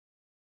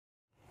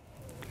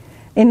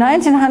In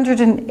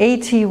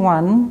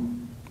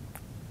 1981,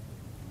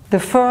 the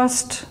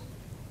first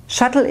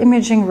shuttle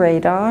imaging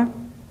radar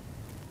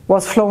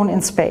was flown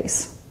in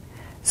space.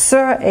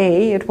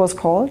 ESA, it was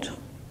called.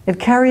 It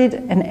carried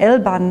an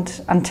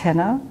L-band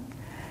antenna.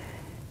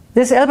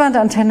 This L-band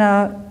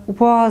antenna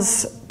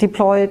was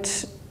deployed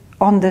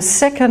on the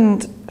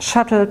second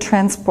shuttle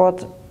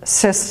transport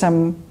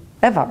system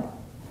ever.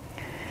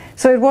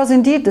 So it was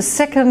indeed the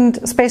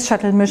second space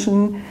shuttle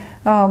mission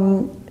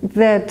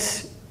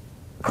that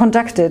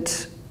conducted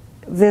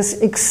this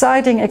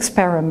exciting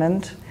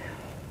experiment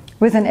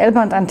with an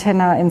L-band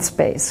antenna in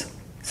space.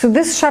 So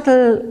this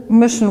shuttle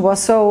mission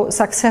was so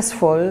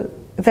successful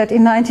that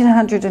in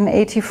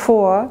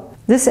 1984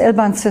 this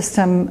L-band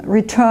system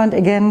returned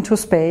again to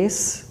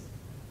space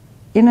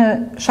in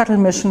a shuttle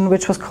mission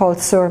which was called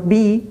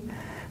SIR-B,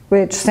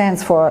 which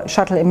stands for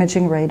Shuttle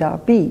Imaging Radar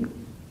B.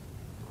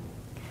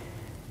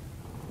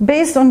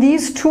 Based on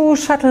these two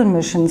shuttle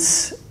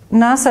missions,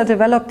 NASA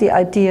developed the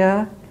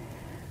idea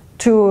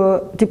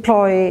to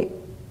deploy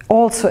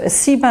also a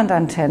C-band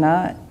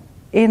antenna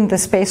in the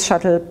Space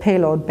Shuttle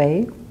payload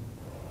bay.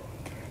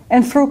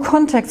 And through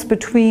contacts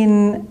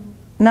between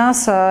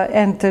NASA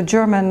and the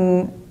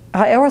German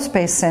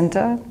Aerospace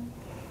Center,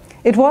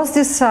 it was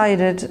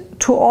decided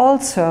to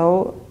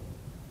also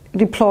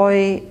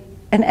deploy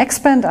an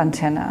X-band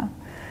antenna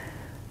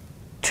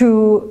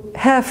to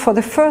have for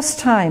the first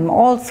time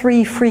all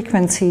three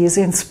frequencies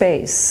in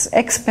space: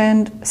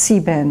 X-band,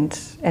 C-band,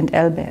 and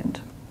L-band.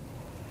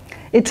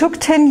 It took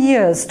 10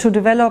 years to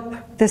develop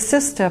this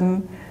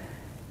system,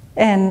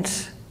 and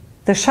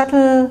the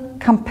shuttle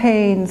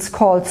campaigns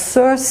called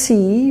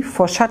SIR-C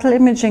for Shuttle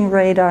Imaging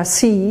Radar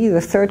C,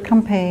 the third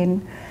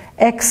campaign,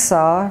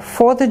 X-SAR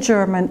for the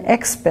German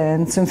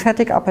X-band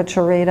synthetic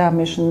aperture radar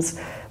missions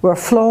were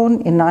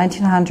flown in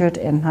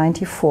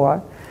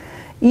 1994.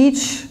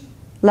 Each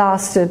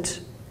lasted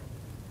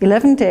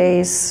 11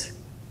 days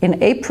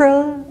in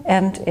April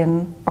and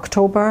in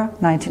October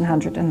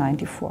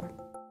 1994.